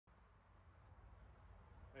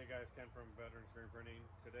guys, Ken from Veteran Screen Printing.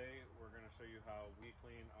 Today we're going to show you how we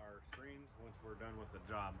clean our screens once we're done with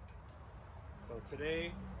the job. So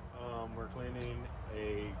today we're cleaning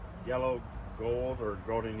a yellow gold or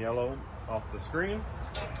golden yellow off the screen.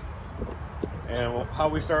 And how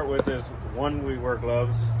we start with is, one, we wear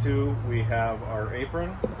gloves, two, we have our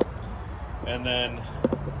apron, and then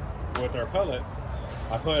with our pellet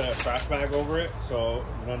I put a trash bag over it so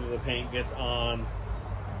none of the paint gets on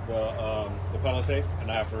the pellet tape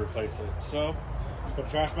and I have to replace it. So put a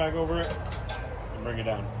trash bag over it and bring it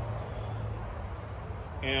down.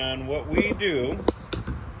 And what we do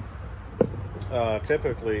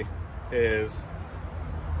typically is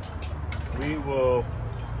we will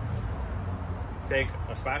take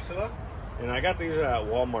a spatula, and I got these at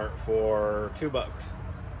Walmart for $2.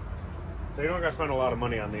 So you don't gotta spend a lot of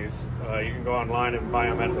money on these. You can go online and buy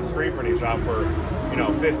them at the screen printing shop for, you know,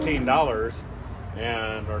 $15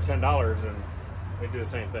 or $10, and they do the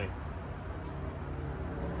same thing.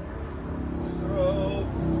 So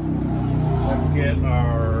let's get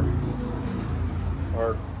our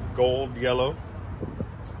gold yellow.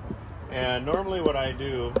 And normally what I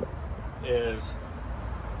do is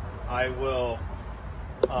I will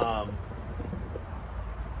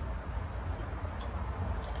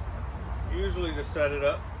usually just set it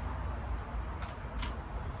up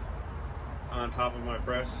on top of my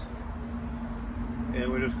press,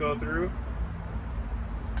 and we just go through,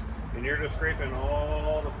 and you're just scraping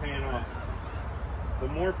all the paint off. The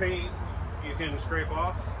more paint you can scrape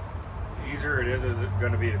off, the easier it is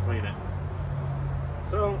going to be to clean it.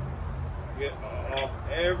 So get off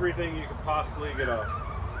everything you can possibly get off.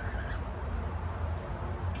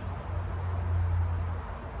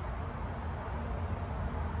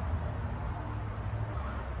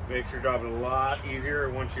 Makes your job a lot easier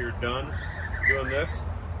once you're done doing this,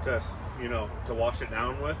 to, you know, to wash it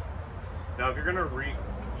down with. Now, if you're gonna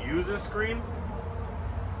reuse this screen,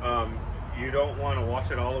 you don't want to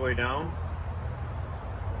wash it all the way down.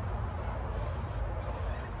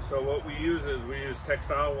 So what we use is we use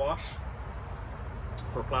textile wash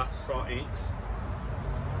for Plastisol inks,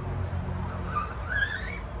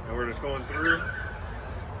 and we're just going through,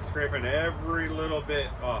 scraping every little bit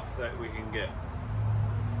off that we can get,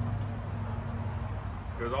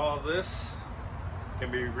 because all this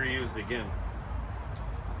can be reused again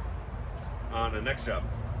on the next job.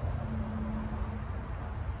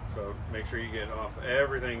 So make sure you get off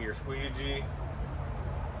everything, your squeegee,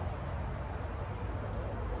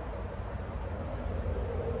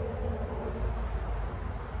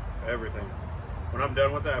 everything. When I'm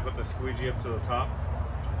done with that, I put the squeegee up to the top.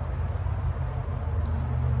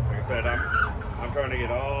 Like I said, I'm trying to get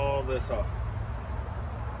all this off.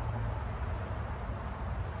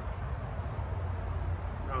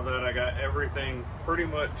 Now that I got everything pretty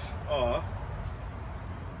much off,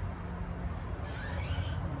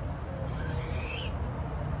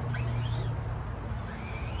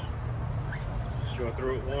 go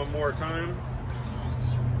through it one more time.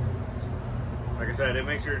 Like I said, it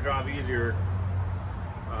makes your job easier.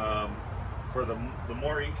 For the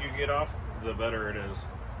more ink you get off, the better it is.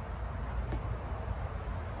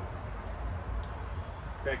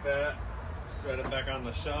 Take that, set it back on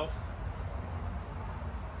the shelf.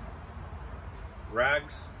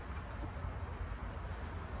 Rags.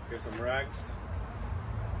 Get some rags.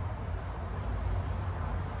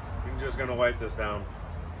 I'm just gonna wipe this down.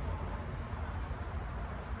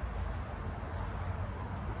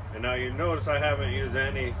 And now you notice I haven't used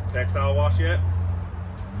any textile wash yet.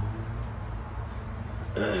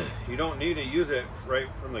 You don't need to use it right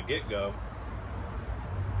from the get-go.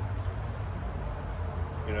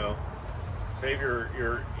 You know, save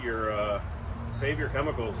your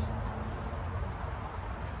chemicals.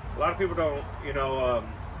 A lot of people don't, you know,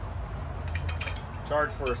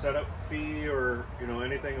 charge for a setup fee or, you know,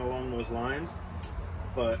 anything along those lines.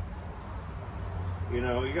 But, you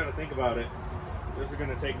know, you got to think about it. This is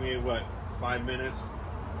going to take me, what, 5 minutes,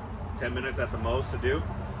 10 minutes at the most to do.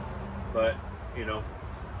 But, you know,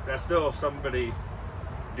 that's still somebody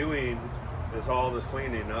doing all this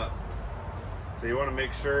cleaning up. So you want to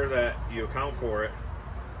make sure that you account for it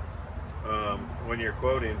when you're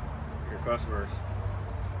quoting your customers,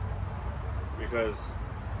 because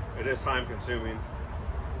it is time consuming.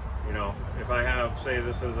 You know, if I have, say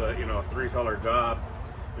this is a, you know, a 3-color job,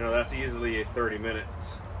 you know, that's easily 30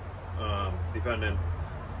 minutes, depending.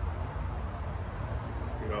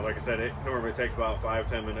 You know, like I said, it normally takes about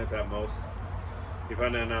 5-10 minutes at most,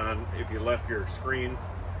 depending on if you left your screen,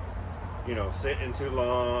 you know, sitting too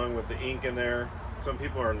long with the ink in there. Some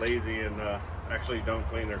people are lazy and actually don't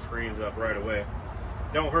clean their screens up right away.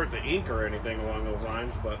 Don't hurt the ink or anything along those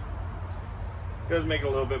lines, but It does make it a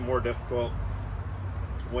little bit more difficult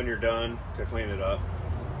when you're done to clean it up.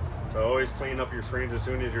 So always clean up your screens as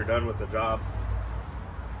soon as you're done with the job.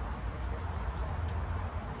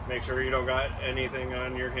 Make sure you don't got anything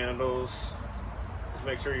on your handles. Just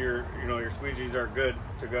make sure your squeegees are good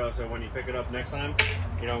to go, so when you pick it up next time,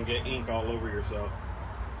 you don't get ink all over yourself.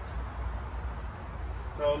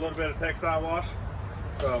 So a little bit of textile wash.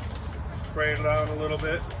 So spray it down a little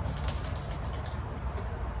bit.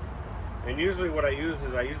 And usually what I use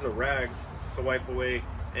is I use the rag to wipe away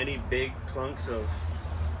any big clunks of,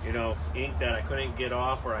 ink that I couldn't get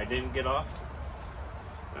off or I didn't get off.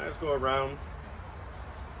 I just go around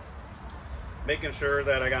making sure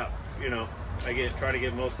that I got, try to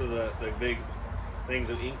get most of the big things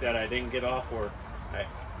of ink that I didn't get off or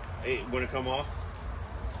it wouldn't come off.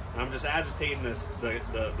 I'm just agitating the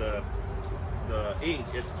ink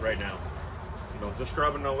right now. Just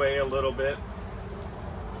scrubbing away a little bit.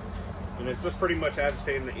 And it's just pretty much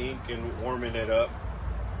agitating the ink and warming it up.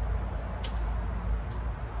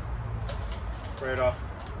 Spray it off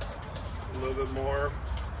a little bit more.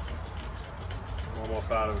 I'm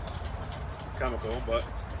almost out of chemical, but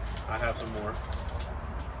I have some more.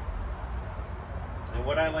 And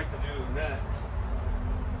what I like to do next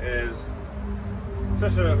is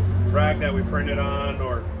just a rag that we printed on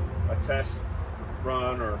or a test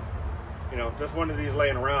run or, just one of these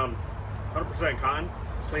laying around. 100% cotton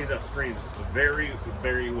cleans up screens very,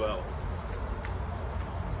 very well.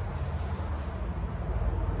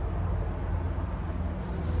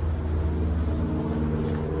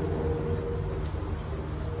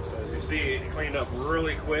 As you see, it cleaned up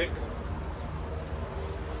really quick.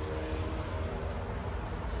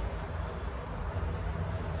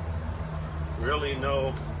 Really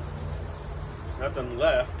nothing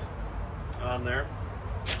left on there.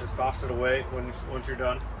 Just toss it away once you're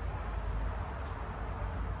done.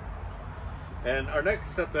 And our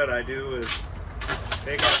next step that I do is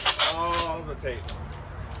take off all the tape.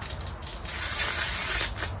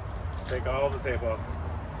 Take all the tape off.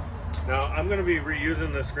 Now I'm going to be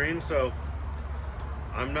reusing the screen, so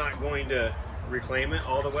I'm not going to reclaim it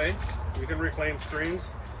all the way. You can reclaim screens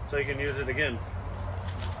so you can use it again.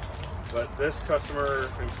 But this customer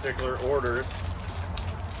in particular orders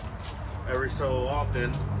every so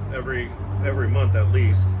often, every month at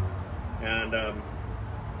least, and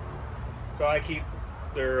so I keep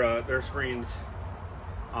their screens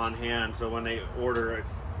on hand. So when they order,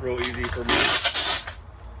 it's real easy for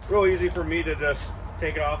me to just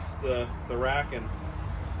take it off the rack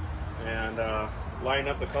and line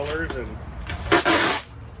up the colors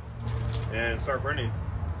and start printing.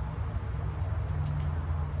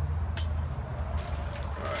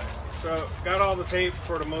 So got all the tape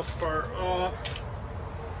for the most part off.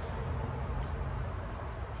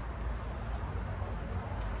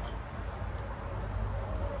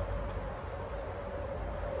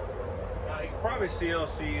 Now you can probably still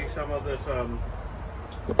see some of this on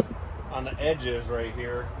the edges right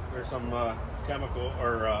here. There's some chemical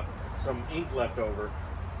or some ink left over.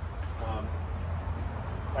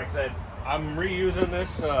 Like I said, I'm reusing this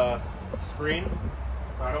screen,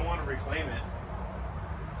 so I don't want to reclaim it.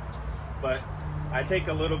 But I take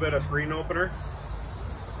a little bit of screen opener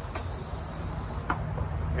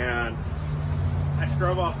and I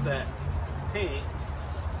scrub off that paint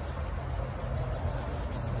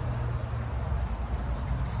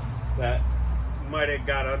that might have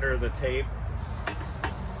got under the tape.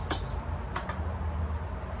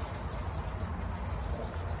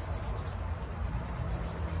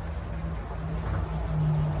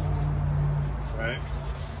 Right.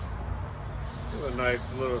 Do a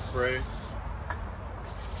nice little spray.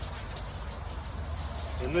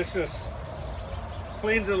 And this just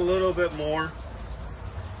cleans it a little bit more.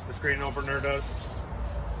 The screen opener does.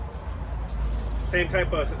 Same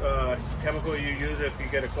type of chemical you use if you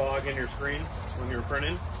get a clog in your screen when you're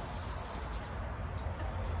printing.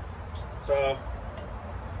 So,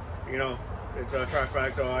 it's a trash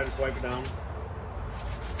bag, so I just wipe it down.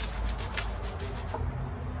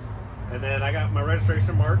 And then I got my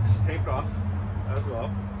registration marks taped off as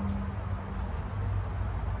well.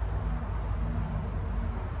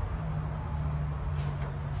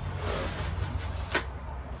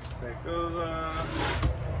 That goes on.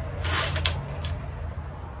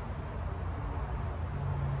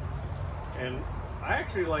 And I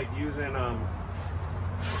actually like using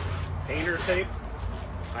painter tape.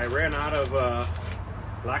 I ran out of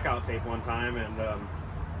blackout tape one time, and of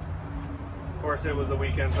course it was the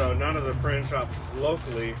weekend, so none of the print shops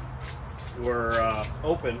locally were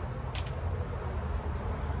open.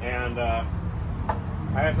 And I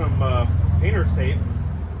had some painter's tape,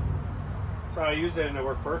 so I used it and it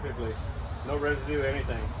worked perfectly. No residue,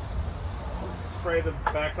 anything. Spray the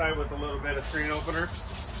backside with a little bit of screen opener.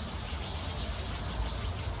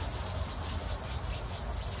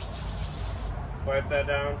 Wipe that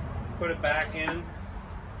down. Put it back in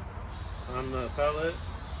on the pellet.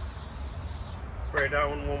 Spray it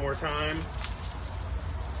down one more time.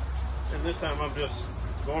 And this time I'm just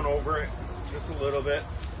going over it just a little bit.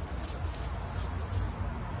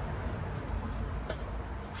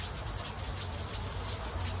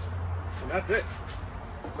 And that's it.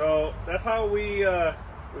 So that's how we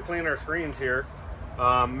clean our screens here.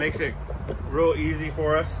 Makes it real easy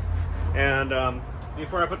for us. And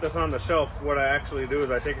before I put this on the shelf, what I actually do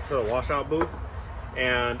is I take it to the washout booth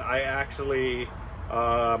and I actually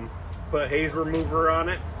put haze remover on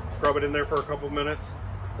it, scrub it in there for a couple minutes,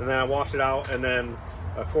 and then I wash it out, and then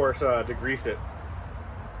of course degrease it.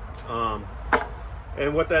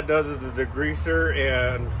 And what that does is the degreaser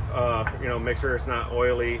and you know, make sure it's not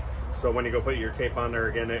oily, so when you go put your tape on there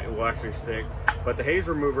again, it will actually stick. But the haze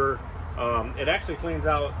remover, it actually cleans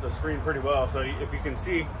out the screen pretty well. So if you can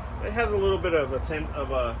see, it has a little bit of a tint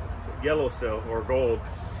of a yellow still, or gold.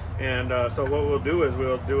 And so what we'll do is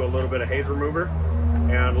we'll do a little bit of haze remover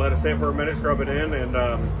and let it sit for a minute, scrub it in, and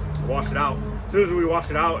wash it out. As soon as we wash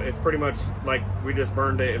it out, it's pretty much like we just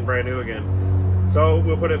burned it and brand new again. So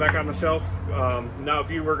we'll put it back on the shelf. Now if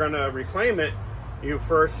you were gonna reclaim it, you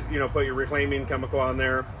first, you know, put your reclaiming chemical on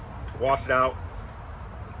there, wash it out.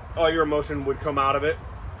 All your emulsion would come out of it.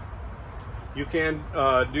 You can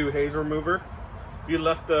do haze remover. If you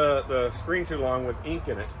left the screen too long with ink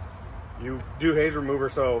in it, you do haze remover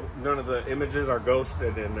so none of the images are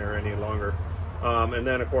ghosted in there any longer. And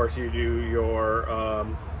then of course you do your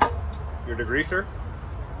degreaser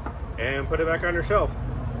and put it back on your shelf.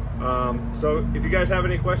 So if you guys have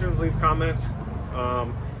any questions, leave comments.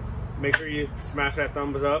 Make sure you smash that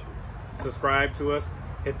thumbs up, subscribe to us,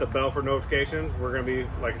 hit the bell for notifications. We're going to be,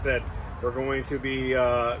 like I said, we're going to be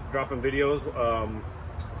dropping videos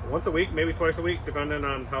once a week, maybe twice a week, depending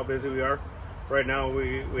on how busy we are. Right now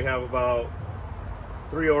we have about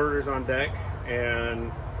 3 orders on deck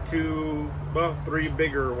and 3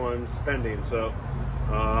 bigger ones pending. So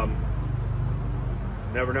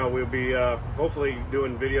never know, we'll be hopefully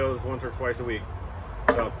doing videos once or twice a week.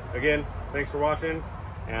 So again, thanks for watching,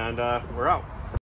 and we're out.